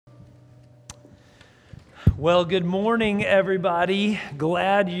Well, good morning, everybody.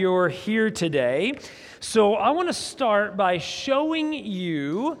 Glad you're here today. So I want to start by showing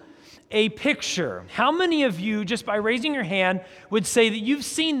you a picture. How many of you, just by raising your hand, would say that you've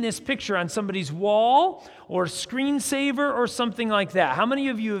seen this picture on somebody's wall or screensaver or something like that? How many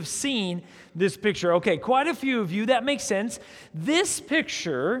of you have seen this picture? Okay, quite a few of you. That makes sense. This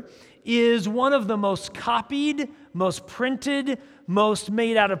picture is one of the most copied, most printed, most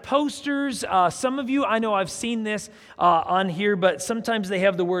made out of posters. Some of you, I know I've seen this on here, but sometimes they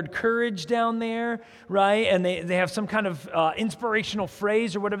have the word courage down there, right? And they have some kind of inspirational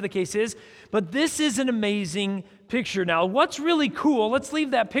phrase or whatever the case is. But this is an amazing picture. Now, what's really cool, let's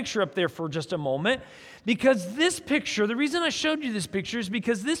leave that picture up there for just a moment, because this picture, the reason I showed you this picture is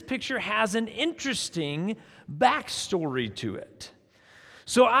because this picture has an interesting backstory to it.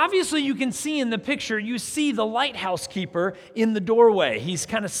 So obviously you can see in the picture, you see the lighthouse keeper in the doorway. He's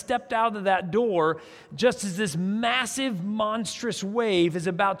kind of stepped out of that door just as this massive, monstrous wave is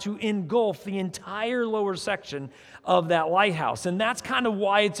about to engulf the entire lower section of that lighthouse. And that's kind of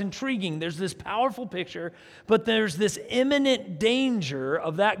why it's intriguing. There's this powerful picture, but there's this imminent danger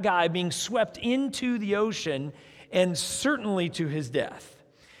of that guy being swept into the ocean and certainly to his death.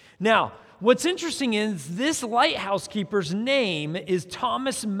 Now, what's interesting is this lighthouse keeper's name is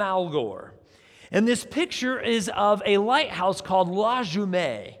Thomas Malgore. And this picture is of a lighthouse called La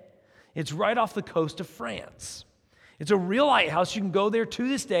Jumet. It's right off the coast of France. It's a real lighthouse. You can go there to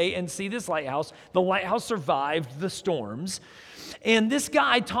this day and see this lighthouse. The lighthouse survived the storms. And this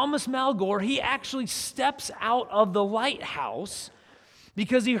guy, Thomas Malgore, he actually steps out of the lighthouse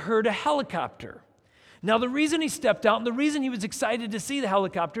because he heard a helicopter. Now, the reason he stepped out and the reason he was excited to see the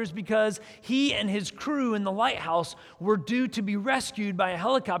helicopter is because he and his crew in the lighthouse were due to be rescued by a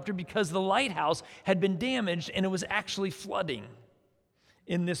helicopter because the lighthouse had been damaged and it was actually flooding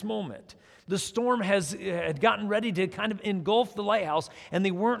in this moment. The storm had gotten ready to kind of engulf the lighthouse, and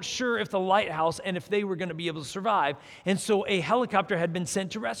they weren't sure if the lighthouse and if they were going to be able to survive. And so a helicopter had been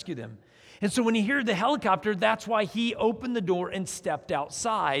sent to rescue them. And so when he heard the helicopter, that's why he opened the door and stepped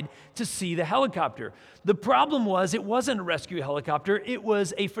outside to see the helicopter. The problem was it wasn't a rescue helicopter. It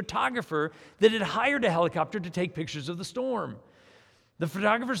was a photographer that had hired a helicopter to take pictures of the storm. The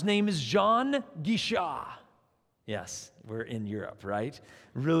photographer's name is Jean Guichard. Yes, we're in Europe, right?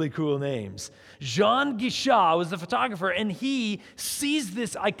 Really cool names. Jean Guichard was the photographer, and he sees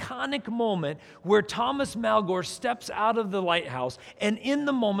this iconic moment where Thomas Malgore steps out of the lighthouse, and in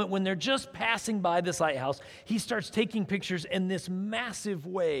the moment when they're just passing by this lighthouse, he starts taking pictures, and this massive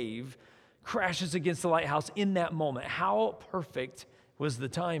wave crashes against the lighthouse in that moment. How perfect was the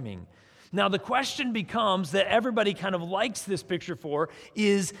timing? Now, the question becomes that everybody kind of likes this picture for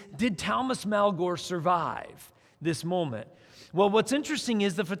is, did Thomas Malgore survive this moment? Well, what's interesting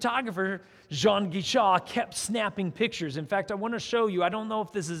is the photographer, Jean Guichard, kept snapping pictures. In fact, I want to show you, I don't know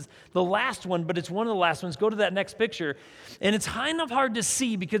if this is the last one, but it's one of the last ones. Go to that next picture. And it's kind of hard to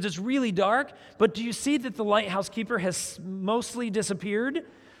see because it's really dark, but do you see that the lighthouse keeper has mostly disappeared?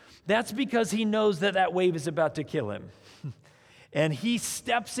 That's because he knows that that wave is about to kill him. And he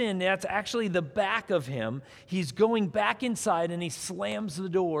steps in, that's actually the back of him. He's going back inside and he slams the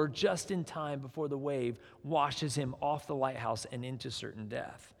door just in time before the wave washes him off the lighthouse and into certain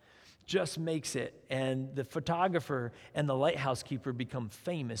death. Just makes it. And the photographer and the lighthouse keeper become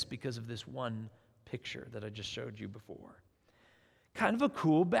famous because of this one picture that I just showed you before. Kind of a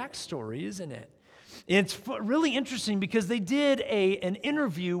cool backstory, isn't it? It's really interesting because they did an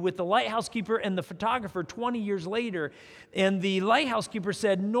interview with the lighthouse keeper and the photographer 20 years later, and the lighthouse keeper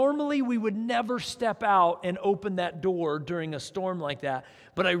said, normally we would never step out and open that door during a storm like that,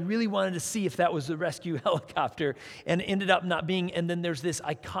 but I really wanted to see if that was the rescue helicopter, and it ended up not being, and then there's this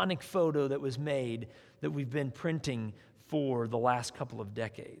iconic photo that was made that we've been printing for the last couple of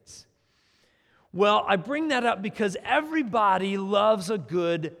decades. Well, I bring that up because everybody loves a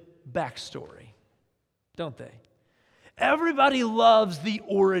good backstory, don't they? Everybody loves the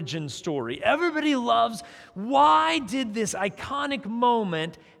origin story. Everybody loves, why did this iconic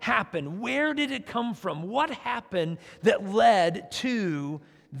moment happen? Where did it come from? What happened that led to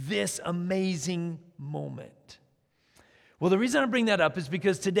this amazing moment? Well, the reason I bring that up is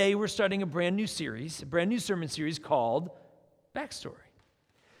because today we're starting a brand new series, a brand new sermon series called Backstory.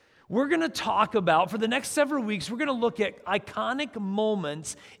 We're going to talk about, for the next several weeks, we're going to look at iconic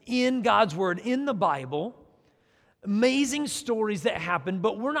moments in God's Word, in the Bible, amazing stories that happened,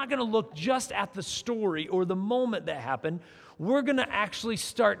 but we're not going to look just at the story or the moment that happened. We're going to actually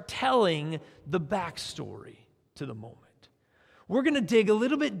start telling the backstory to the moment. We're going to dig a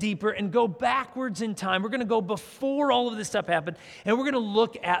little bit deeper and go backwards in time. We're going to go before all of this stuff happened, and we're going to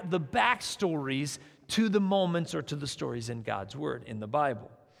look at the backstories to the moments or to the stories in God's Word, in the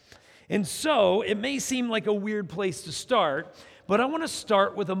Bible. And so it may seem like a weird place to start, but I want to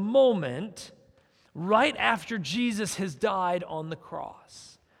start with a moment right after Jesus has died on the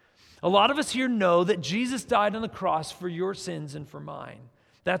cross. A lot of us here know that Jesus died on the cross for your sins and for mine.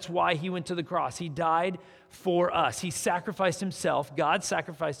 That's why he went to the cross. He died for us. He sacrificed himself. God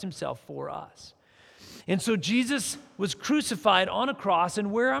sacrificed himself for us. And so Jesus was crucified on a cross,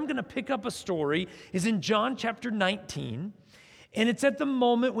 and where I'm going to pick up a story is in John chapter 19, and it's at the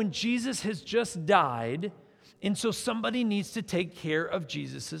moment when Jesus has just died, and so somebody needs to take care of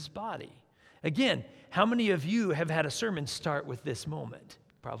Jesus' body. Again, how many of you have had a sermon start with this moment?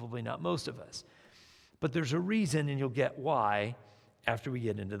 Probably not most of us. But there's a reason, and you'll get why after we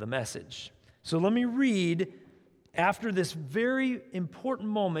get into the message. So let me read, after this very important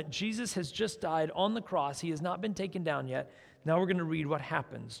moment, Jesus has just died on the cross. He has not been taken down yet. Now we're going to read what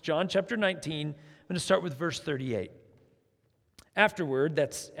happens. John chapter 19, I'm going to start with verse 38. Afterward,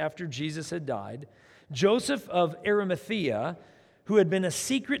 that's after Jesus had died, Joseph of Arimathea, who had been a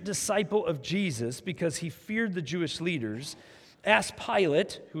secret disciple of Jesus because he feared the Jewish leaders, asked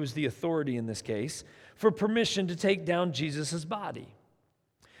Pilate, who was the authority in this case, for permission to take down Jesus' body.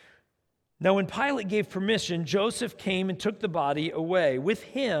 Now, when Pilate gave permission, Joseph came and took the body away. With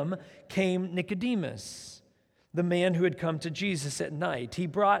him came Nicodemus, the man who had come to Jesus at night. He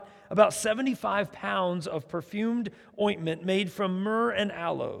brought about 75 pounds of perfumed ointment made from myrrh and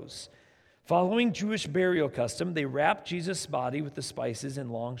aloes. Following Jewish burial custom, they wrapped Jesus' body with the spices in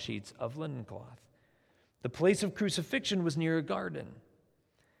long sheets of linen cloth. The place of crucifixion was near a garden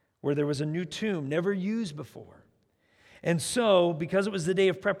where there was a new tomb never used before. And so, because it was the day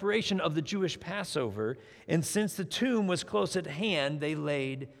of preparation of the Jewish Passover, and since the tomb was close at hand, they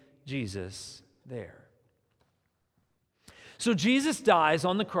laid Jesus there. So Jesus dies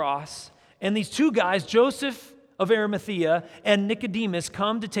on the cross, and these two guys, Joseph of Arimathea and Nicodemus,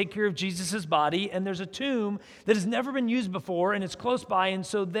 come to take care of Jesus' body, and there's a tomb that has never been used before, and it's close by, and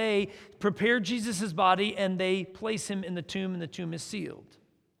so they prepare Jesus' body, and they place him in the tomb, and the tomb is sealed.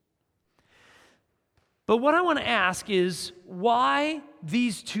 But what I want to ask is, why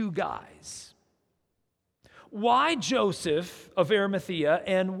these two guys? Why Joseph of Arimathea,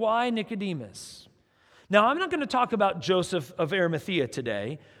 and why Nicodemus? Now, I'm not going to talk about Joseph of Arimathea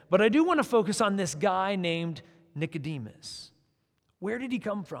today, but I do want to focus on this guy named Nicodemus. Where did he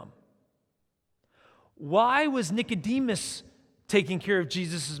come from? Why was Nicodemus taking care of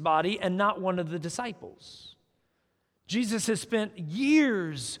Jesus' body and not one of the disciples? Jesus has spent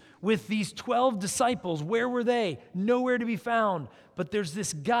years with these 12 disciples. Where were they? Nowhere to be found. But there's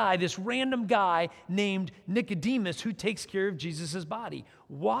this guy, this random guy named Nicodemus who takes care of Jesus' body.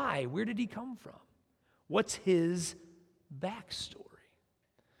 Why? Where did he come from? What's his backstory?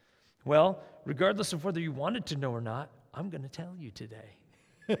 Well, regardless of whether you wanted to know or not, I'm going to tell you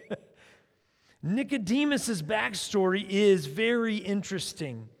today. Nicodemus's backstory is very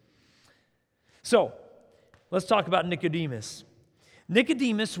interesting. So, let's talk about Nicodemus.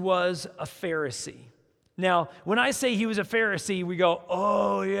 Nicodemus was a Pharisee. Now, when I say he was a Pharisee, we go,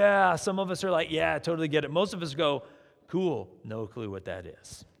 oh yeah. Some of us are like, yeah, I totally get it. Most of us go, cool, no clue what that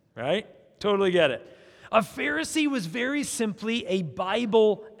is, right? Totally get it. A Pharisee was very simply a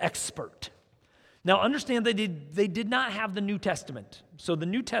Bible expert. Now, understand they did not have the New Testament. So the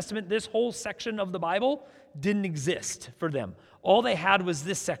New Testament, this whole section of the Bible, didn't exist for them. All they had was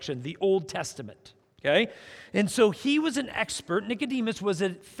this section, the Old Testament. Okay? And so he was an expert. Nicodemus was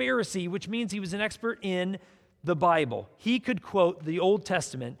a Pharisee, which means he was an expert in the Bible. He could quote the Old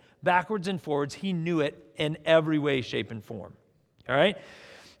Testament backwards and forwards. He knew it in every way, shape, and form. All right?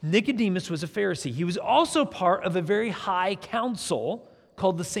 Nicodemus was a Pharisee. He was also part of a very high council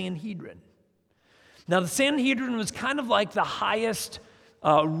called the Sanhedrin. Now, the Sanhedrin was kind of like the highest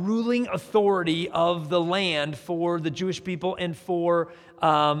ruling authority of the land for the Jewish people and for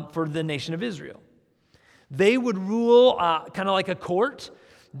the nation of Israel. They would rule kind of like a court.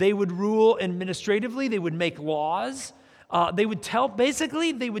 They would rule administratively. They would make laws. They would tell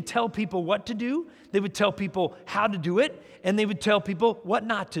people what to do. They would tell people how to do it. And they would tell people what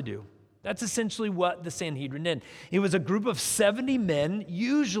not to do. That's essentially what the Sanhedrin did. It was a group of 70 men,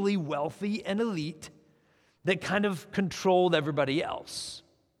 usually wealthy and elite, that kind of controlled everybody else.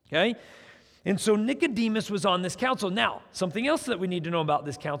 Okay? And so Nicodemus was on this council. Now, something else that we need to know about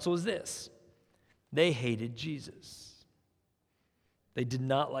this council is this. They hated Jesus. They did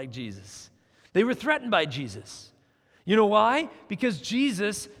not like Jesus. They were threatened by Jesus. You know why? Because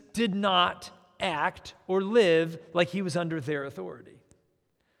Jesus did not act or live like he was under their authority.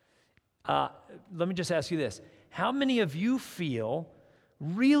 Let me just ask you this. How many of you feel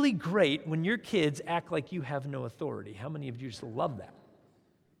really great when your kids act like you have no authority. How many of you just love that?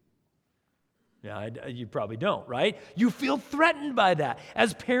 Yeah, you probably don't, right? You feel threatened by that.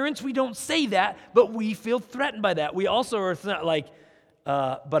 As parents, we don't say that, but we feel threatened by that. We also are like,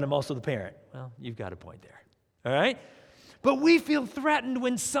 but I'm also the parent. Well, you've got a point there, all right? But we feel threatened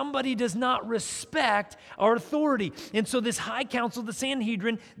when somebody does not respect our authority. And so this high council, the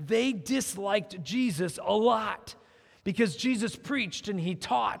Sanhedrin, they disliked Jesus a lot because Jesus preached and he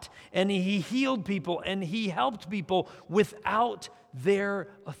taught and he healed people and he helped people without their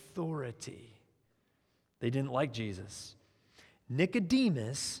authority. They didn't like Jesus.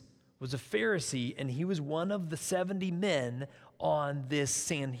 Nicodemus was a Pharisee and he was one of the 70 men on this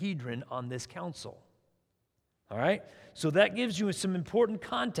Sanhedrin, on this council. All right? So that gives you some important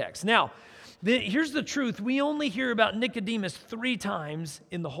context. Now, here's the truth. We only hear about Nicodemus 3 times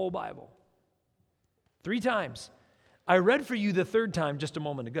in the whole Bible. 3 times. I read for you the 3rd time just a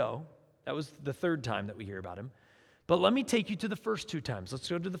moment ago. That was the 3rd time that we hear about him. But let me take you to the first 2 times. Let's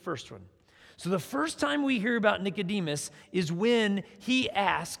go to the first one. So the first time we hear about Nicodemus is when he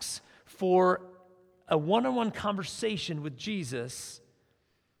asks for a one-on-one conversation with Jesus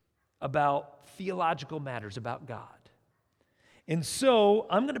about theological matters, about God. And so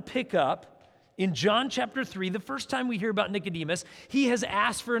I'm going to pick up in John chapter 3, the first time we hear about Nicodemus, he has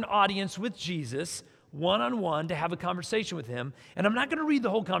asked for an audience with Jesus, one-on-one, to have a conversation with him. And I'm not going to read the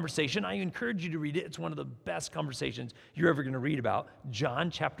whole conversation. I encourage you to read it. It's one of the best conversations you're ever going to read about,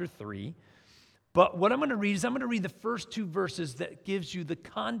 John chapter 3. But what I'm going to read is I'm going to read the first 2 verses that gives you the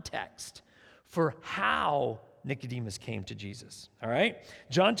context for how Nicodemus came to Jesus. All right?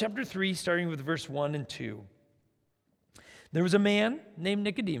 John chapter 3, starting with verse 1 and 2. There was a man named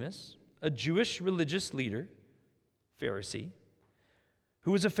Nicodemus, a Jewish religious leader, Pharisee,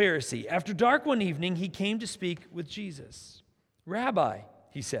 who was a Pharisee. After dark one evening, he came to speak with Jesus. "Rabbi,"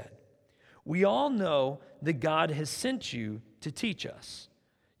 he said, "we all know that God has sent you to teach us.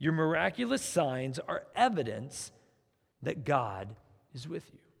 Your miraculous signs are evidence that God is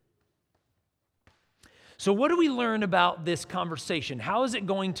with you." So what do we learn about this conversation? How is it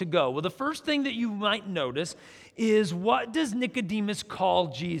going to go? Well, the first thing that you might notice is, what does Nicodemus call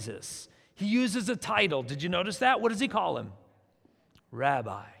Jesus? He uses a title. Did you notice that? What does he call him?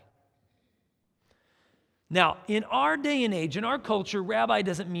 Rabbi. Now, in our day and age, in our culture, rabbi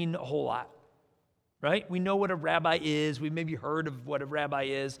doesn't mean a whole lot, right? We know what a rabbi is. We've maybe heard of what a rabbi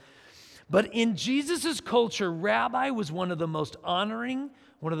is. But in Jesus' culture, rabbi was one of the most honoring,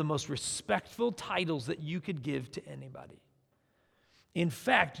 one of the most respectful titles that you could give to anybody. In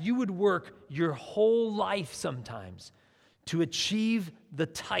fact, you would work your whole life sometimes to achieve the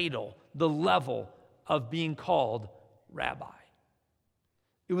title, the level of being called rabbi.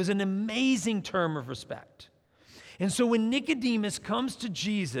 It was an amazing term of respect. And so when Nicodemus comes to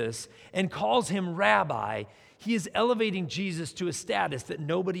Jesus and calls him rabbi, he is elevating Jesus to a status that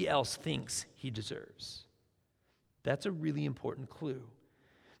nobody else thinks he deserves. That's a really important clue.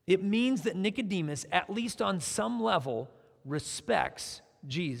 It means that Nicodemus, at least on some level, respects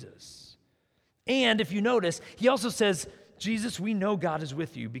Jesus. And if you notice, he also says, "Jesus, we know God is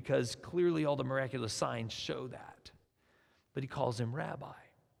with you," because clearly all the miraculous signs show that. But he calls him rabbi.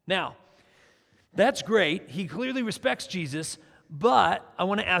 Now, that's great. He clearly respects Jesus, but I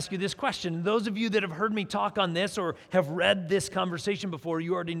want to ask you this question. Those of you that have heard me talk on this or have read this conversation before,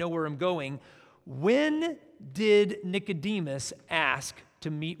 you already know where I'm going. When did Nicodemus ask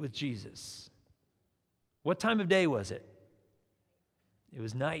to meet with Jesus? What time of day was it? It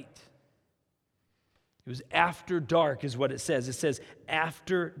was night. It was after dark is what it says. It says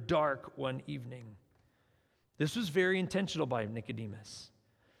after dark one evening. This was very intentional by Nicodemus.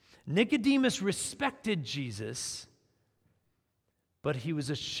 Nicodemus respected Jesus, but he was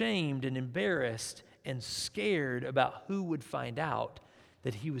ashamed and embarrassed and scared about who would find out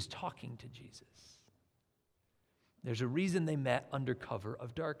that he was talking to Jesus. There's a reason they met under cover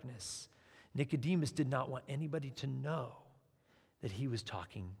of darkness. Nicodemus did not want anybody to know that he was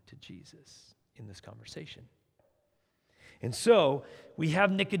talking to Jesus in this conversation. And so we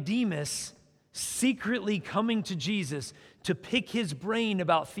have Nicodemus secretly coming to Jesus to pick his brain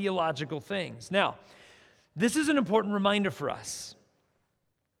about theological things. Now, this is an important reminder for us.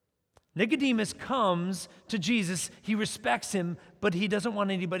 Nicodemus comes to Jesus, he respects him, but he doesn't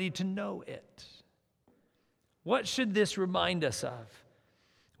want anybody to know it. What should this remind us of?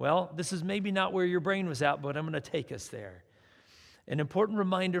 Well, this is maybe not where your brain was at, but I'm going to take us there. An important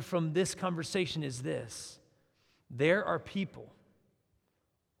reminder from this conversation is this: there are people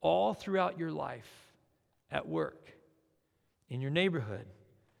all throughout your life, at work, in your neighborhood,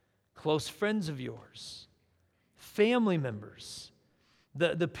 close friends of yours, family members,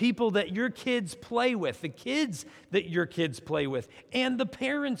 the people that your kids play with, the kids that your kids play with, and the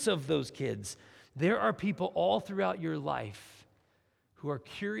parents of those kids. There are people all throughout your life who are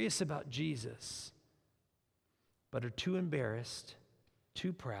curious about Jesus, but are too embarrassed,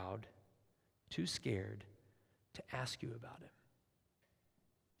 too proud, too scared to ask you about him.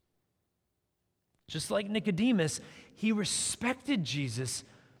 Just like Nicodemus, he respected Jesus,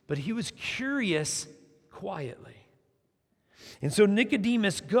 but he was curious quietly. And so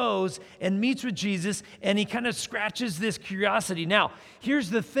Nicodemus goes and meets with Jesus, and he kind of scratches this curiosity. Now, here's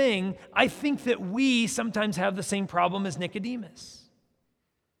the thing. I think that we sometimes have the same problem as Nicodemus.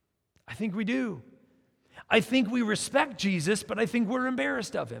 I think we do. I think we respect Jesus, but I think we're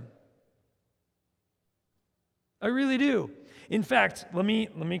embarrassed of him. I really do. In fact, let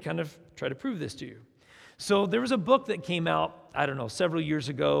me kind of try to prove this to you. So there was a book that came out, I don't know, several years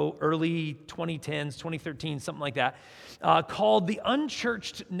ago, early 2010s, 2013, something like that, called The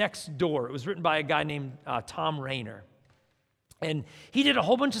Unchurched Next Door. It was written by a guy named Tom Rainer. And he did a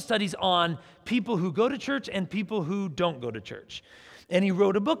whole bunch of studies on people who go to church and people who don't go to church. And he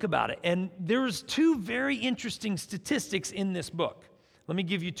wrote a book about it. And there was two very interesting statistics in this book. Let me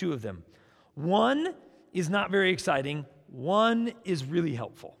give you two of them. One is not very exciting. One is really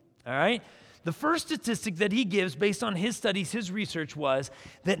helpful, all right? The first statistic that he gives based on his studies, his research, was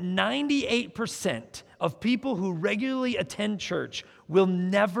that 98% of people who regularly attend church will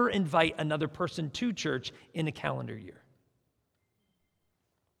never invite another person to church in a calendar year.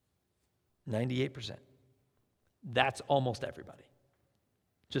 98%. That's almost everybody.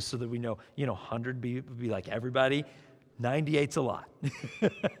 Just so that we know, 100 would be like everybody. 98's a lot.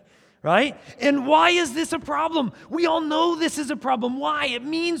 Right? And why is this a problem? We all know this is a problem. Why? It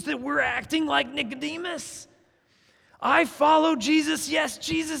means that we're acting like Nicodemus. I follow Jesus. Yes,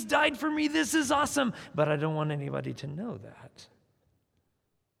 Jesus died for me. This is awesome. But I don't want anybody to know that.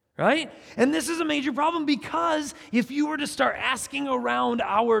 Right? And this is a major problem because if you were to start asking around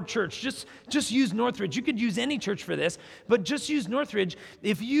our church, just use Northridge. You could use any church for this, but just use Northridge.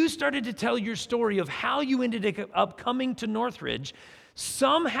 If you started to tell your story of how you ended up coming to Northridge,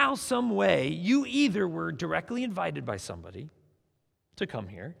 somehow, some way, you either were directly invited by somebody to come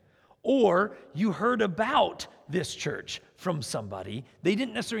here, or you heard about this church from somebody. They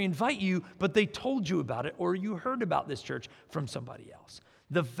didn't necessarily invite you, but they told you about it, or you heard about this church from somebody else.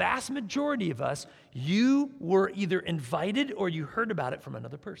 The vast majority of us, you were either invited or you heard about it from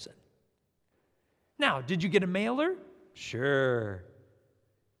another person. Now, did you get a mailer? Sure.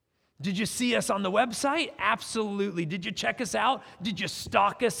 Did you see us on the website? Absolutely. Did you check us out? Did you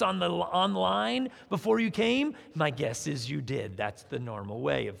stalk us online before you came? My guess is you did. That's the normal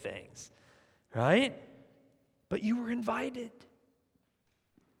way of things, right? But you were invited.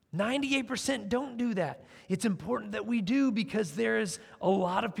 98% don't do that. It's important that we do because there's a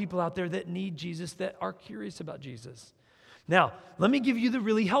lot of people out there that need Jesus, that are curious about Jesus. Now, let me give you the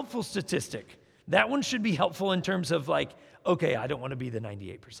really helpful statistic. That one should be helpful in terms of okay, I don't want to be the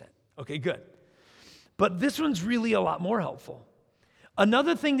 98%. Okay, good. But this one's really a lot more helpful.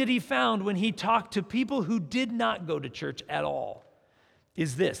 Another thing that he found when he talked to people who did not go to church at all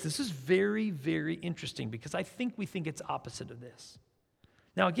is this. This is very, very interesting because I think we think it's opposite of this.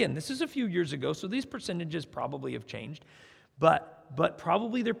 Now, again, this is a few years ago, so these percentages probably have changed, but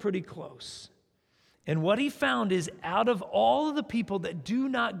probably they're pretty close. And what he found is out of all of the people that do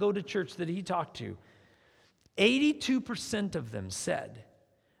not go to church that he talked to, 82% of them said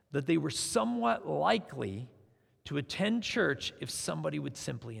that they were somewhat likely to attend church if somebody would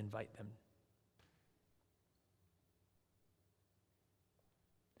simply invite them.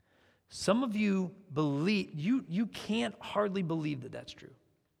 Some of you believe, you can't hardly believe that that's true.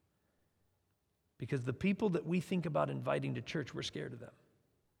 Because the people that we think about inviting to church, we're scared of them.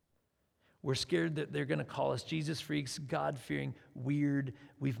 We're scared that they're going to call us Jesus freaks, God-fearing, weird.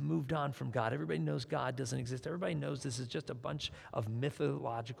 We've moved on from God. Everybody knows God doesn't exist. Everybody knows this is just a bunch of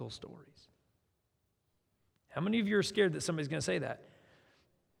mythological stories. How many of you are scared that somebody's going to say that?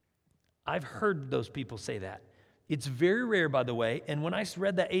 I've heard those people say that. It's very rare, by the way, and when I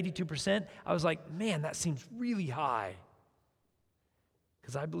read that 82%, I was like, man, that seems really high.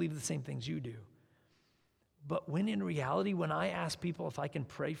 Because I believe the same things you do. But when in reality, when I ask people if I can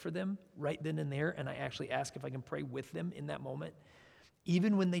pray for them right then and there, and I actually ask if I can pray with them in that moment,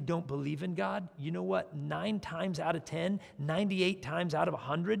 even when they don't believe in God, you know what? 9 times out of 10, 98 times out of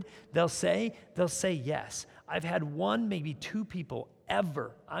 100, they'll say yes. I've had 1, maybe 2 people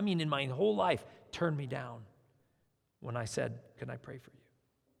ever, in my whole life, turn me down when I said, can I pray for you?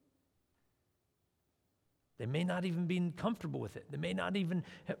 They may not even be comfortable with it. They may not even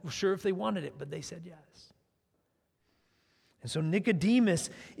sure if they wanted it, but they said yes. And so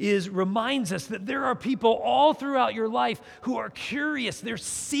Nicodemus reminds us that there are people all throughout your life who are curious. They're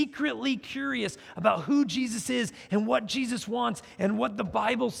secretly curious about who Jesus is and what Jesus wants and what the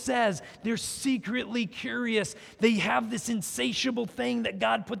Bible says. They're secretly curious. They have this insatiable thing that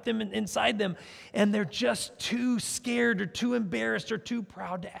God put them inside them, and they're just too scared or too embarrassed or too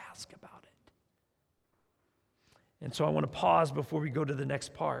proud to ask about it. And so I want to pause before we go to the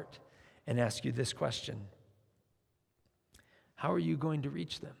next part and ask you this question. How are you going to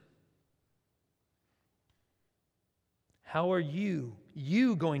reach them? How are you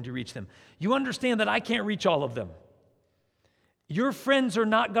going to reach them? You understand that I can't reach all of them. Your friends are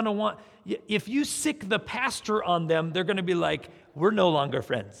not going to want, if you sick the pastor on them, they're going to be like, we're no longer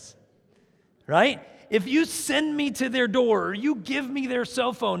friends, right? If you send me to their door or you give me their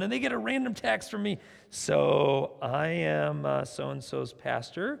cell phone and they get a random text from me, so I am so-and-so's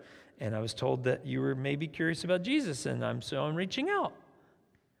pastor, and I was told that you were maybe curious about Jesus, and I'm reaching out.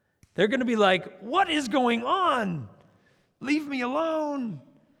 They're going to be like, what is going on? Leave me alone,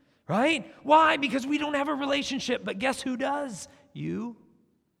 right? Why? Because we don't have a relationship, but guess who does? You.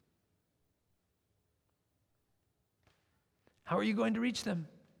 How are you going to reach them?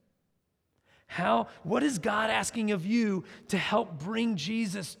 What is God asking of you to help bring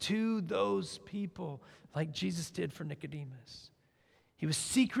Jesus to those people like Jesus did for Nicodemus? He was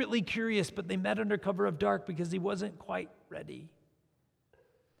secretly curious, but they met under cover of dark because he wasn't quite ready.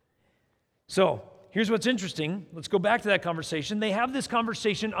 So, here's what's interesting. Let's go back to that conversation. They have this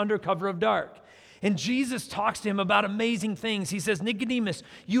conversation under cover of dark. And Jesus talks to him about amazing things. He says, Nicodemus,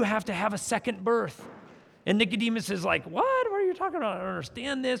 you have to have a second birth. And Nicodemus is like, what? What are you talking about? I don't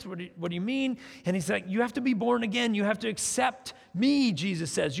understand this. What do you mean? And he's like, you have to be born again. You have to accept me,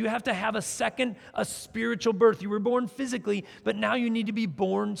 Jesus says. You have to have a spiritual birth. You were born physically, but now you need to be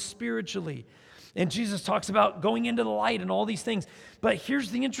born spiritually. And Jesus talks about going into the light and all these things. But here's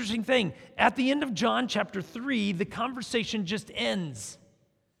the interesting thing. At the end of John chapter 3, the conversation just ends.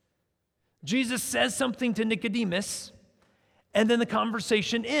 Jesus says something to Nicodemus, and then the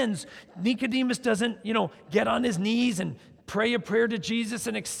conversation ends. Nicodemus doesn't, get on his knees and pray a prayer to Jesus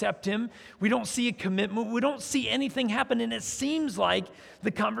and accept him. We don't see a commitment. We don't see anything happen. And it seems like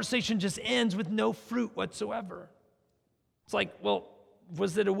the conversation just ends with no fruit whatsoever. It's like, well,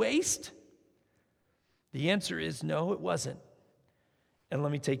 was it a waste? The answer is no, it wasn't. And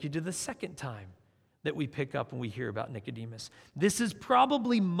let me take you to the second time that we pick up and we hear about Nicodemus. This is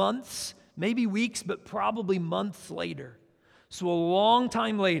probably months, maybe weeks, but probably months later. So a long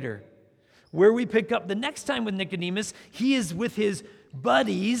time later, where we pick up the next time with Nicodemus, he is with his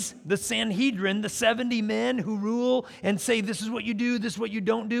buddies, the Sanhedrin, the 70 men who rule and say, this is what you do, this is what you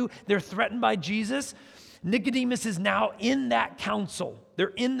don't do. They're threatened by Jesus. Nicodemus is now in that council.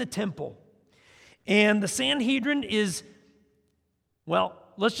 They're in the temple. And the Sanhedrin is,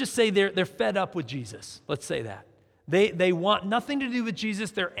 let's just say they're fed up with Jesus. Let's say that. They want nothing to do with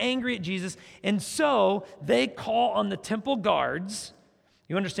Jesus. They're angry at Jesus. And so they call on the temple guards.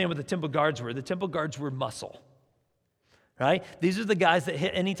 You understand what the temple guards were. The temple guards were muscle, right? These are the guys that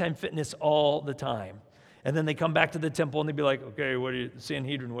hit Anytime Fitness all the time. And then they come back to the temple and they'd be like, okay,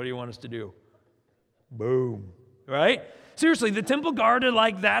 Sanhedrin, what do you want us to do? Boom, right? Seriously, the temple guard are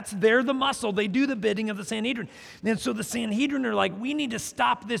like, they're the muscle. They do the bidding of the Sanhedrin. And so the Sanhedrin are like, we need to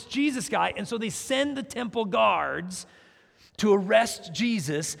stop this Jesus guy. And so they send the temple guards to arrest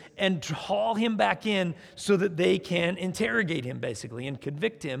Jesus and haul him back in so that they can interrogate him, basically, and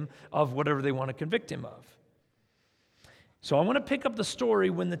convict him of whatever they want to convict him of. So I want to pick up the story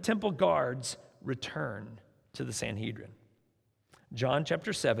when the temple guards return to the Sanhedrin. John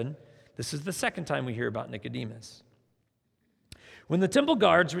chapter 7, this is the second time we hear about Nicodemus. When the temple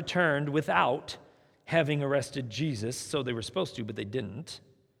guards returned without having arrested Jesus, so they were supposed to, but they didn't,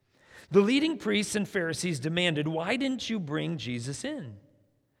 the leading priests and Pharisees demanded, why didn't you bring Jesus in?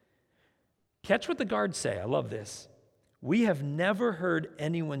 Catch what the guards say. I love this. We have never heard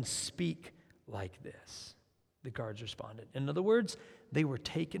anyone speak like this, the guards responded. In other words, they were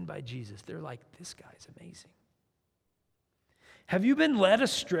taken by Jesus. They're like, this guy's amazing. Have you been led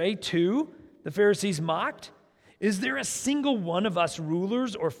astray too? The Pharisees mocked. Is there a single one of us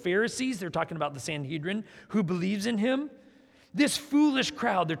rulers or Pharisees, they're talking about the Sanhedrin, who believes in him? This foolish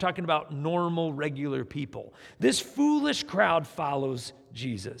crowd, they're talking about normal, regular people. This foolish crowd follows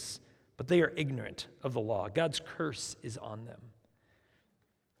Jesus, but they are ignorant of the law. God's curse is on them.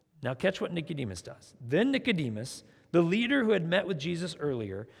 Now catch what Nicodemus does. Then Nicodemus, the leader who had met with Jesus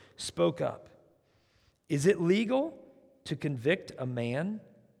earlier, spoke up. Is it legal to convict a man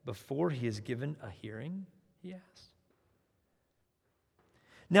before he is given a hearing? He asked.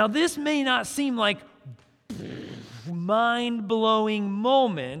 Now this may not seem like mind-blowing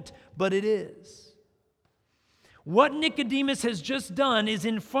moment, but it is. What Nicodemus has just done is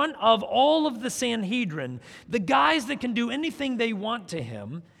in front of all of the Sanhedrin, the guys that can do anything they want to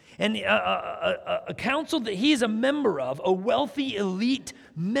him, and a council that he is a member of, a wealthy elite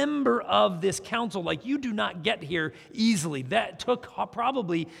member of this council. Like, you do not get here easily. That took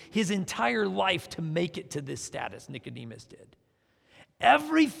probably his entire life to make it to this status, Nicodemus did.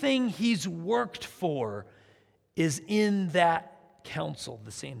 Everything he's worked for is in that council,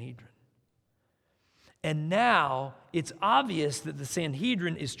 the Sanhedrin. And now it's obvious that the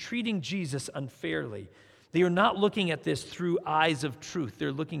Sanhedrin is treating Jesus unfairly. They are not looking at this through eyes of truth.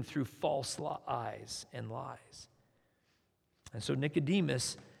 They're looking through false eyes and lies. And so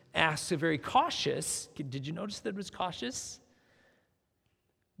Nicodemus asks a very cautious, did you notice that it was cautious?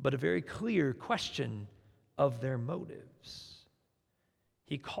 But a very clear question of their motives.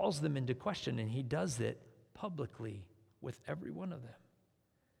 He calls them into question, and he does it publicly with every one of them.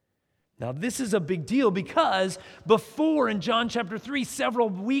 Now, this is a big deal because before, in John chapter 3, several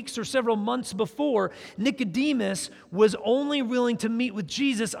weeks or several months before, Nicodemus was only willing to meet with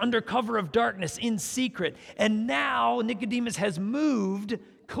Jesus under cover of darkness in secret. And now Nicodemus has moved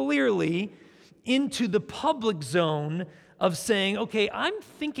clearly into the public zone of saying, okay, I'm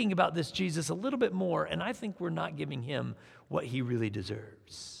thinking about this Jesus a little bit more, and I think we're not giving him what he really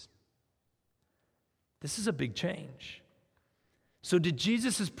deserves. This is a big change. So did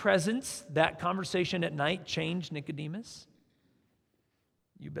Jesus' presence, that conversation at night, change Nicodemus?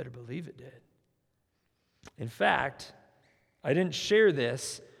 You better believe it did. In fact, I didn't share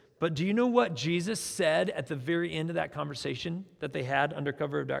this, but do you know what Jesus said at the very end of that conversation that they had under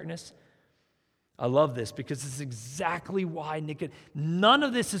cover of darkness? I love this because this is exactly why none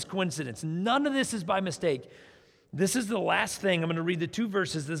of this is coincidence. None of this is by mistake. This is the last thing. I'm going to read the 2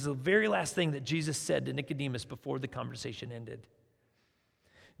 verses. This is the very last thing that Jesus said to Nicodemus before the conversation ended.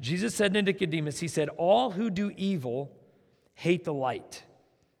 Jesus said to Nicodemus, he said, all who do evil hate the light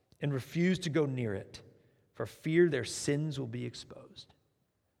and refuse to go near it for fear their sins will be exposed.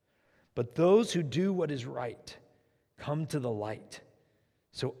 But those who do what is right come to the light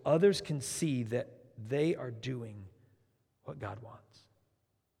so others can see that they are doing what God wants.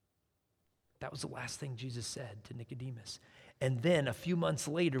 That was the last thing Jesus said to Nicodemus. And then a few months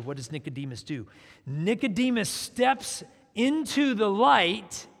later, what does Nicodemus do? Nicodemus steps into the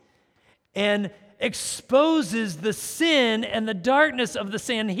light and exposes the sin and the darkness of the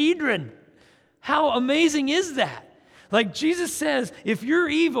Sanhedrin. How amazing is that? Like Jesus says, if you're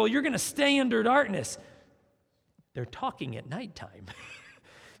evil, you're going to stay under darkness. They're talking at nighttime.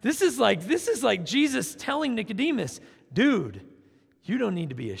 This is like Jesus telling Nicodemus, dude, you don't need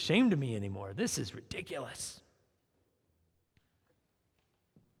to be ashamed of me anymore. This is ridiculous.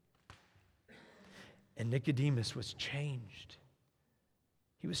 And Nicodemus was changed.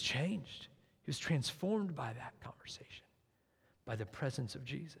 He was changed. He was transformed by that conversation, by the presence of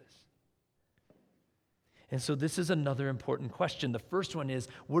Jesus. And so this is another important question. The first one is,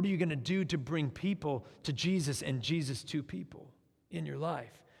 what are you going to do to bring people to Jesus and Jesus to people in your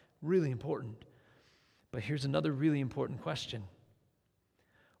life? Really important. But here's another really important question.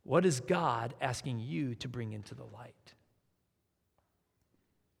 What is God asking you to bring into the light?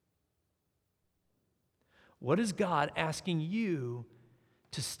 What is God asking you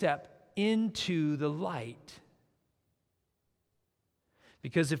to step into the light?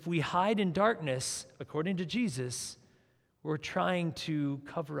 Because if we hide in darkness, according to Jesus, we're trying to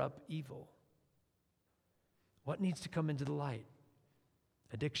cover up evil. What needs to come into the light?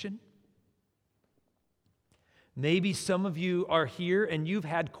 Addiction? Maybe some of you are here and you've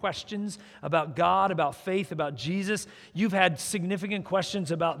had questions about God, about faith, about Jesus. You've had significant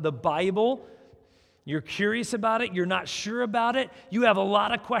questions about the Bible. You're curious about it. You're not sure about it. You have a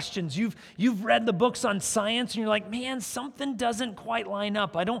lot of questions. You've read the books on science and you're like, man, something doesn't quite line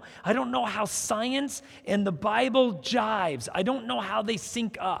up. I don't know how science and the Bible jives. I don't know how they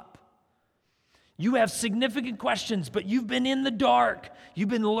sync up. You have significant questions, but you've been in the dark. You've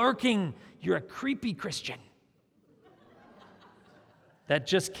been lurking. You're a creepy Christian. That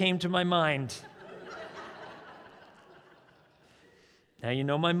just came to my mind. Now you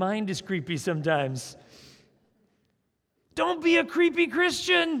know my mind is creepy sometimes. Don't be a creepy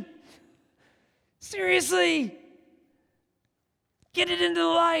Christian. Seriously. Get it into the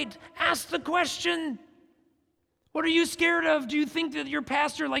light. Ask the question. What are you scared of? Do you think that your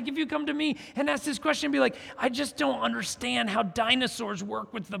pastor, like if you come to me and ask this question and be like, I just don't understand how dinosaurs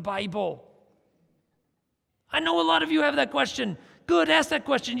work with the Bible. I know a lot of you have that question. Good, ask that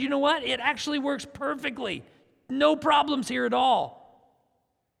question. You know what? It actually works perfectly. No problems here at all.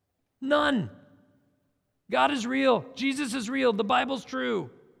 None. God is real. Jesus is real. The Bible's true.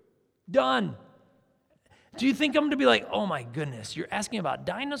 Done. Do you think I'm going to be like, oh my goodness, you're asking about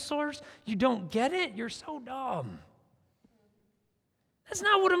dinosaurs? You don't get it? You're so dumb. That's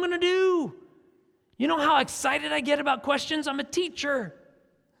not what I'm going to do. You know how excited I get about questions? I'm a teacher.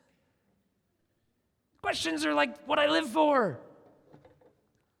 Questions are like what I live for.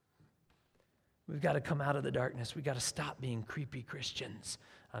 We've got to come out of the darkness. We've got to stop being creepy Christians.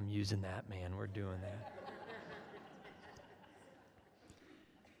 I'm using that, man. We're doing that.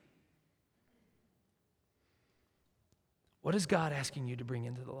 What is God asking you to bring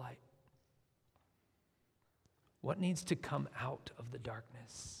into the light? What needs to come out of the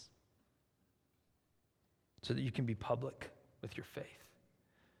darkness so that you can be public with your faith?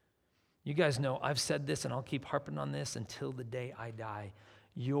 You guys know I've said this and I'll keep harping on this until the day I die.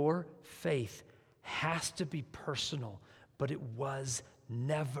 Your faith has to be personal, but it was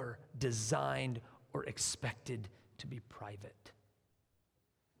never designed or expected to be private.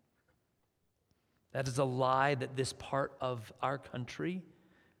 That is a lie that this part of our country,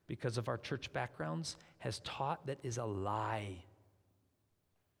 because of our church backgrounds, has taught. That is a lie.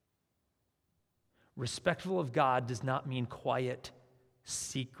 Respectful of God does not mean quiet,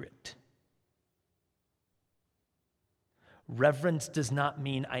 secret. Reverence does not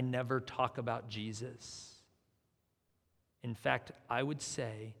mean I never talk about Jesus. In fact, I would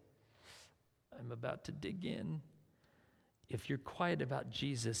say, I'm about to dig in. If you're quiet about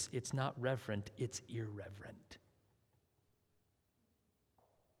Jesus, it's not reverent, it's irreverent.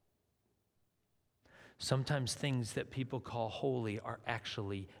 Sometimes things that people call holy are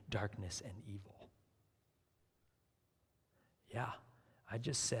actually darkness and evil. Yeah, I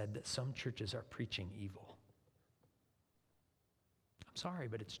just said that some churches are preaching evil. I'm sorry,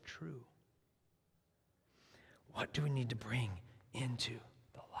 but it's true. What do we need to bring into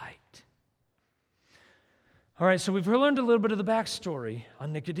the light? All right, so we've learned a little bit of the backstory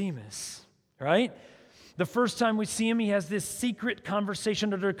on Nicodemus, right? The first time we see him, he has this secret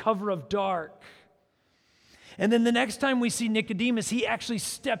conversation under cover of dark. And then the next time we see Nicodemus, he actually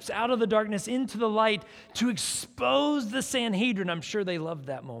steps out of the darkness into the light to expose the Sanhedrin. I'm sure they loved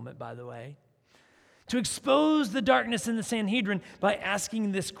that moment, by the way. To expose the darkness in the Sanhedrin by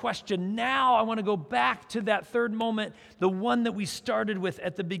asking this question. Now I want to go back to that third moment, the one that we started with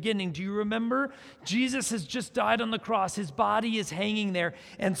at the beginning. Do you remember? Jesus has just died on the cross. His body is hanging there,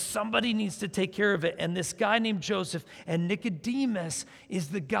 and somebody needs to take care of it. And this guy named Joseph, and Nicodemus is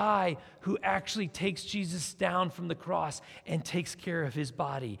the guy who actually takes Jesus down from the cross and takes care of his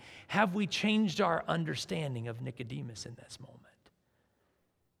body. Have we changed our understanding of Nicodemus in this moment?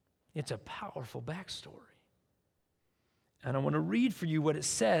 It's a powerful backstory. And I want to read for you what it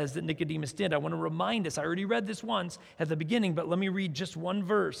says that Nicodemus did. I want to remind us, I already read this once at the beginning, but let me read just one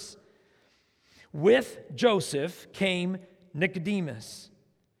verse. With Joseph came Nicodemus,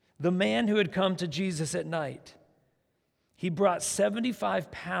 the man who had come to Jesus at night. He brought 75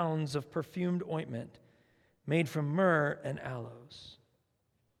 pounds of perfumed ointment made from myrrh and aloes.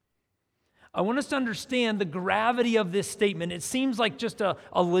 I want us to understand the gravity of this statement. It seems like just a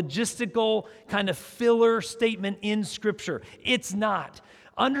logistical kind of filler statement in Scripture. It's not.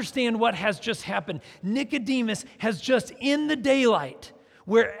 Understand what has just happened. Nicodemus has just in the daylight,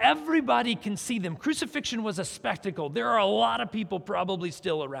 where everybody can see them. Crucifixion was a spectacle. There are a lot of people probably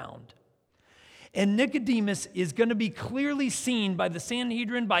still around. And Nicodemus is going to be clearly seen by the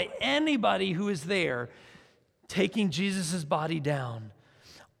Sanhedrin, by anybody who is there, taking Jesus' body down.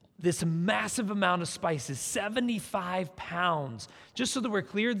 This massive amount of spices, 75 pounds. Just so that we're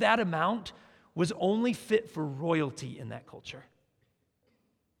clear, that amount was only fit for royalty in that culture.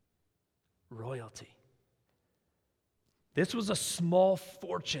 Royalty. This was a small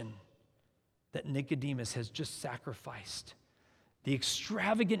fortune that Nicodemus has just sacrificed. The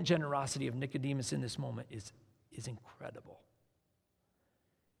extravagant generosity of Nicodemus in this moment is incredible.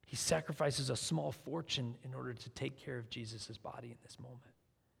 He sacrifices a small fortune in order to take care of Jesus' body in this moment.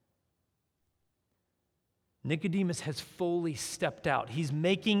 Nicodemus has fully stepped out. He's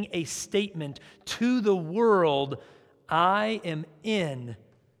making a statement to the world, I am in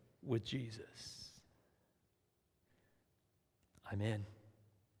with Jesus. I'm in.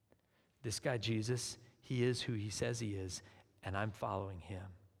 This guy, Jesus, he is who he says he is, and I'm following him.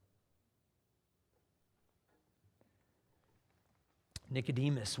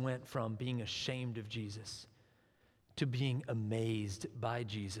 Nicodemus went from being ashamed of Jesus to being amazed by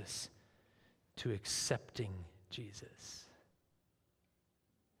Jesus to accepting Jesus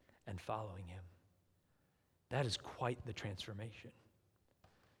and following him. That is quite the transformation.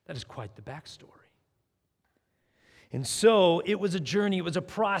 That is quite the backstory. And so it was a journey, it was a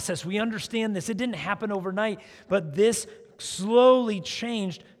process. We understand this. It didn't happen overnight, but this slowly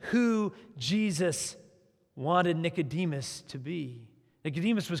changed who Jesus wanted Nicodemus to be.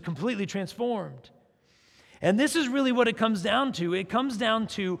 Nicodemus was completely transformed. And this is really what it comes down to. It comes down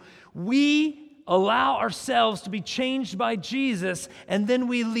to we allow ourselves to be changed by Jesus, and then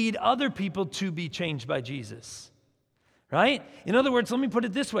we lead other people to be changed by Jesus. Right? In other words, let me put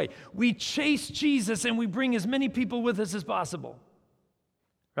it this way. We chase Jesus and we bring as many people with us as possible.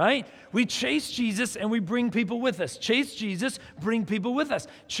 Right? We chase Jesus and we bring people with us. Chase Jesus, bring people with us.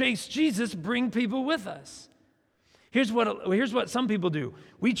 Chase Jesus, bring people with us. Here's what some people do.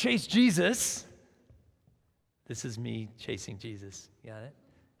 We chase Jesus. This is me chasing Jesus. Got it?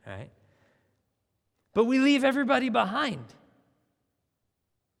 All right. But we leave everybody behind.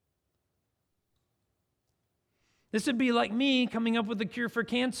 This would be like me coming up with a cure for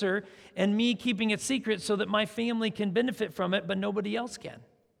cancer and me keeping it secret so that my family can benefit from it, but nobody else can.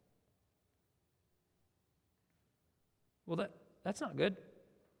 Well, that's not good.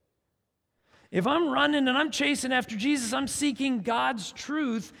 If I'm running and I'm chasing after Jesus, I'm seeking God's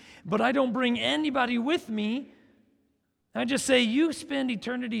truth, but I don't bring anybody with me. I just say, you spend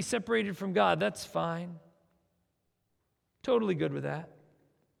eternity separated from God. That's fine. Totally good with that.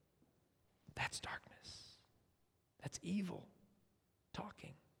 That's darkness. That's evil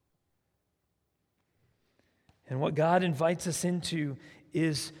talking. And what God invites us into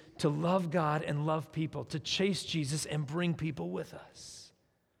is to love God and love people, to chase Jesus and bring people with us.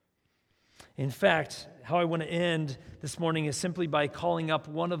 In fact, how I want to end this morning is simply by calling up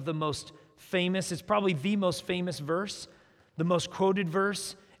one of the most famous, it's probably the most famous verse, the most quoted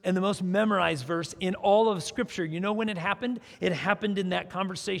verse, and the most memorized verse in all of Scripture. You know when it happened? It happened in that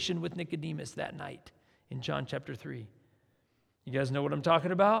conversation with Nicodemus that night in John chapter 3. You guys know what I'm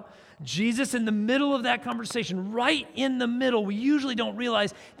talking about? Jesus in the middle of that conversation, right in the middle. We usually don't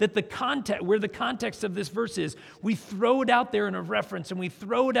realize that where the context of this verse is. We throw it out there in a reference, and we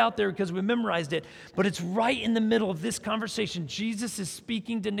throw it out there because we memorized it. But it's right in the middle of this conversation. Jesus is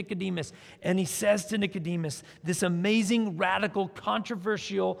speaking to Nicodemus, and he says to Nicodemus this amazing, radical,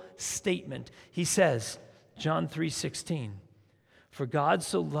 controversial statement. He says, John 3:16, "For God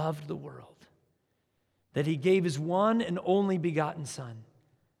so loved the world that he gave his one and only begotten Son,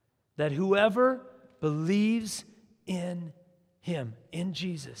 that whoever believes in him, in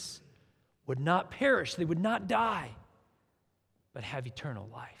Jesus, would not perish, they would not die, but have eternal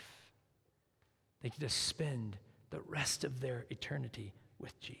life." They could just spend the rest of their eternity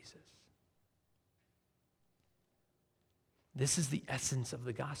with Jesus. This is the essence of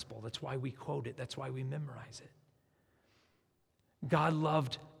the gospel. That's why we quote it. That's why we memorize it. God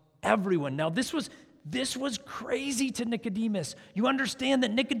loved everyone. Now, this was crazy to Nicodemus. You understand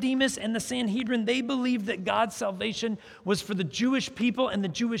that Nicodemus and the Sanhedrin, they believed that God's salvation was for the Jewish people and the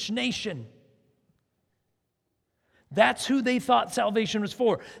Jewish nation. That's who they thought salvation was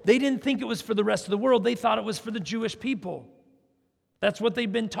for. They didn't think it was for the rest of the world. They thought it was for the Jewish people. That's what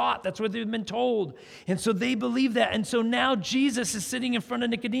they've been taught. That's what they've been told. And so they believe that. And so now Jesus is sitting in front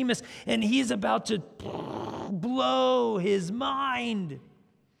of Nicodemus, and he's about to blow his mind.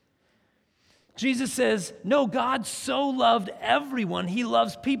 Jesus says, no, God so loved everyone. He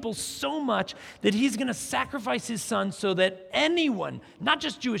loves people so much that he's going to sacrifice his son so that anyone, not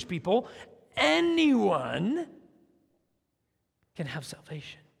just Jewish people, anyone can have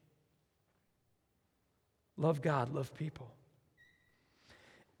salvation. Love God, love people.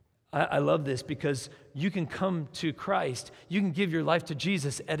 I love this because you can come to Christ. You can give your life to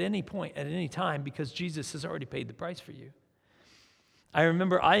Jesus at any point, at any time, because Jesus has already paid the price for you. I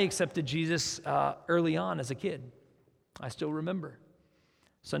remember I accepted Jesus early on as a kid. I still remember.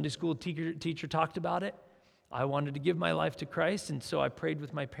 Sunday school teacher talked about it. I wanted to give my life to Christ, and so I prayed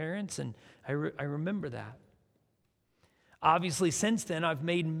with my parents, and I remember that. Obviously, since then, I've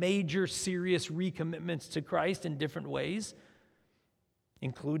made major, serious recommitments to Christ in different ways,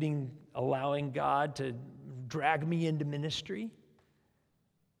 including allowing God to drag me into ministry.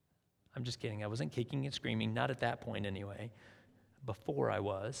 I'm just kidding. I wasn't kicking and screaming, not at that point anyway. Before I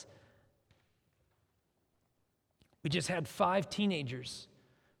was. We just had 5 teenagers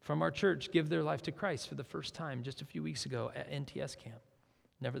from our church give their life to Christ for the first time just a few weeks ago at NTS camp.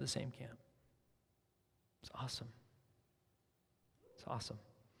 Never the Same camp. It's awesome. It's awesome.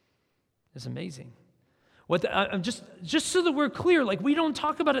 It's amazing. Just so that we're clear, like we don't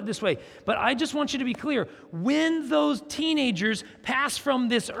talk about it this way, but I just want you to be clear. When those teenagers pass from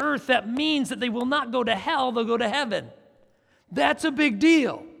this earth, that means that they will not go to hell, they'll go to heaven. That's a big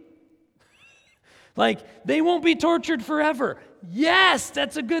deal. Like, they won't be tortured forever. Yes,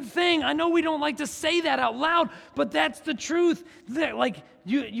 that's a good thing. I know we don't like to say that out loud, but that's the truth. That, like,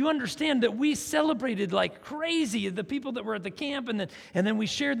 you understand that we celebrated like crazy, the people that were at the camp, and then we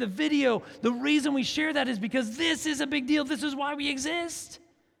shared the video. The reason we share that is because this is a big deal. This is why we exist.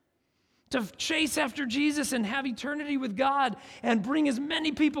 To chase after Jesus and have eternity with God and bring as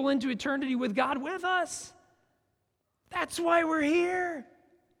many people into eternity with God with us. That's why we're here.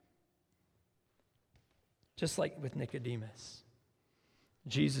 Just like with Nicodemus.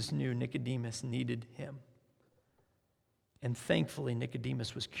 Jesus knew Nicodemus needed him. And thankfully,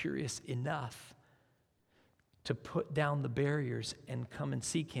 Nicodemus was curious enough to put down the barriers and come and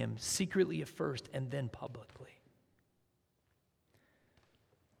seek him secretly at first and then publicly.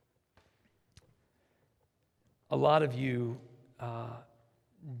 A lot of you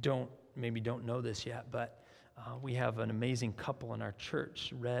don't know this yet, but we have an amazing couple in our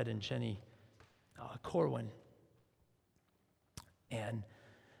church, Red and Jenny Corwin. And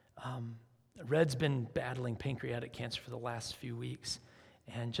Red's been battling pancreatic cancer for the last few weeks,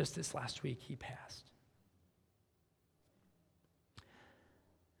 and just this last week he passed.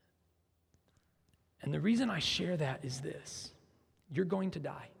 And the reason I share that is this: you're going to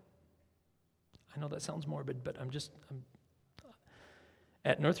die. I know that sounds morbid, but I'm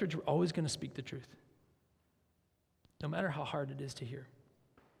at Northridge, we're always going to speak the truth, no matter how hard it is to hear.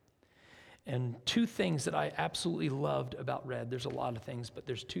 And two things that I absolutely loved about Red, there's a lot of things, but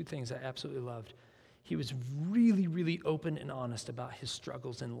there's two things I absolutely loved. He was really, really open and honest about his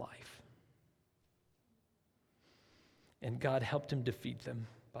struggles in life. And God helped him defeat them,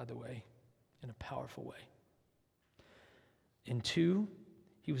 by the way, in a powerful way. And two,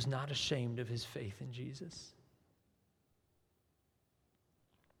 he was not ashamed of his faith in Jesus.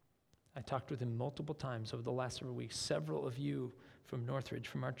 I talked with him multiple times over the last several weeks. Several of you from Northridge,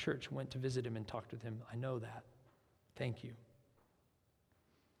 from our church, went to visit him and talked with him. I know that. Thank you.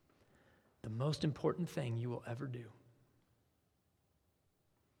 The most important thing you will ever do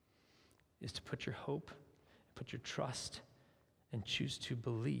is to put your hope, put your trust, and choose to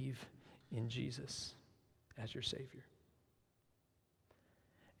believe in Jesus as your Savior.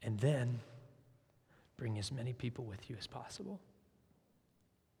 And then bring as many people with you as possible.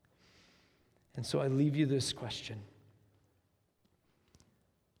 And so I leave you this question.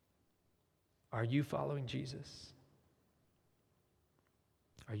 Are you following Jesus?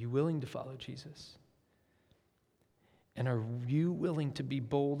 Are you willing to follow Jesus? And are you willing to be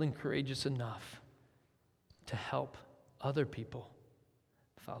bold and courageous enough to help other people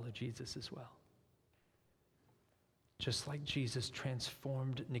follow Jesus as well? Just like Jesus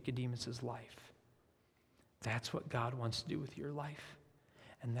transformed Nicodemus' life. That's what God wants to do with your life.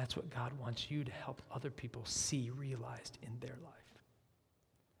 And that's what God wants you to help other people see realized in their life.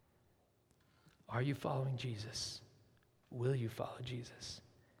 Are you following Jesus? Will you follow Jesus?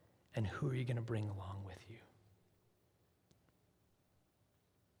 And who are you going to bring along with you?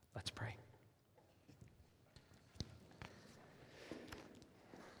 Let's pray.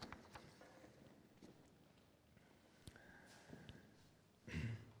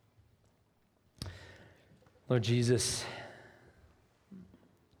 Lord Jesus,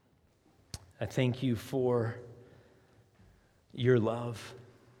 I thank you for your love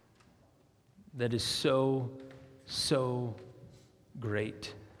that is so, so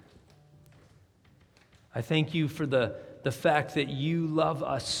great. I thank you for the fact that you love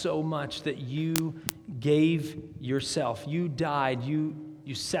us so much that you gave yourself. You died. You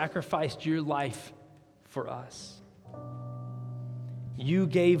sacrificed your life for us. You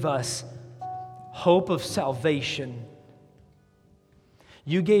gave us hope of salvation.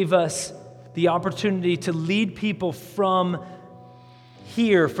 You gave us the opportunity to lead people from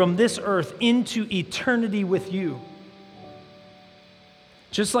here, from this earth, into eternity with you.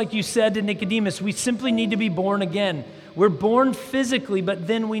 Just like you said to Nicodemus, we simply need to be born again. We're born physically, but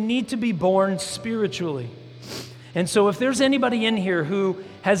then we need to be born spiritually. And so if there's anybody in here who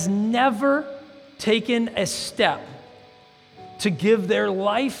has never taken a step to give their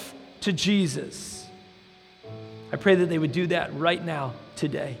life to Jesus, I pray that they would do that right now,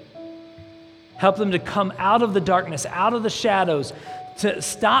 today. Help them to come out of the darkness, out of the shadows, to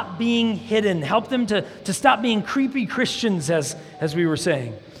stop being hidden. Help them to stop being creepy Christians, as we were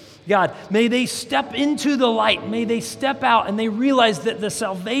saying. God, may they step into the light. May they step out and they realize that the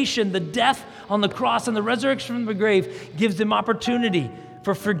salvation, the death on the cross and the resurrection from the grave gives them opportunity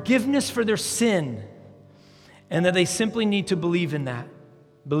for forgiveness for their sin, and that they simply need to believe in that.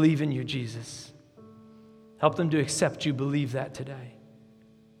 Believe in you, Jesus. Help them to accept you, believe that today.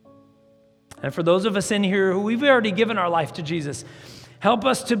 And for those of us in here who we've already given our life to Jesus, help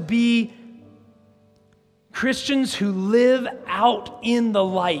us to be Christians who live out in the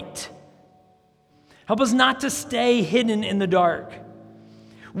light. Help us not to stay hidden in the dark.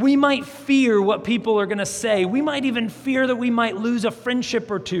 We might fear what people are going to say. We might even fear that we might lose a friendship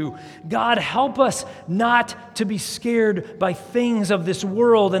or two. God, help us not to be scared by things of this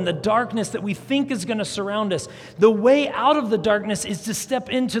world and the darkness that we think is going to surround us. The way out of the darkness is to step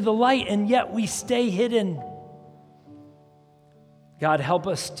into the light, and yet we stay hidden. God, help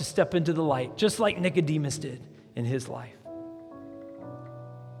us to step into the light, just like Nicodemus did in his life.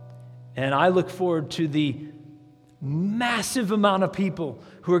 And I look forward to the massive amount of people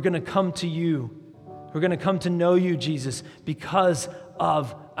who are going to come to you, who are going to come to know you, Jesus, because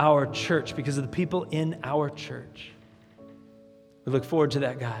of our church, because of the people in our church. We look forward to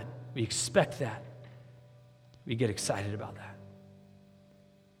that, God. We expect that. We get excited about that.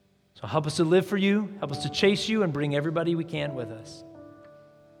 So help us to live for you, help us to chase you, and bring everybody we can with us.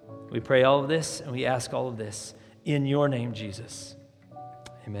 We pray all of this, and we ask all of this in your name, Jesus.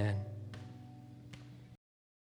 Amen.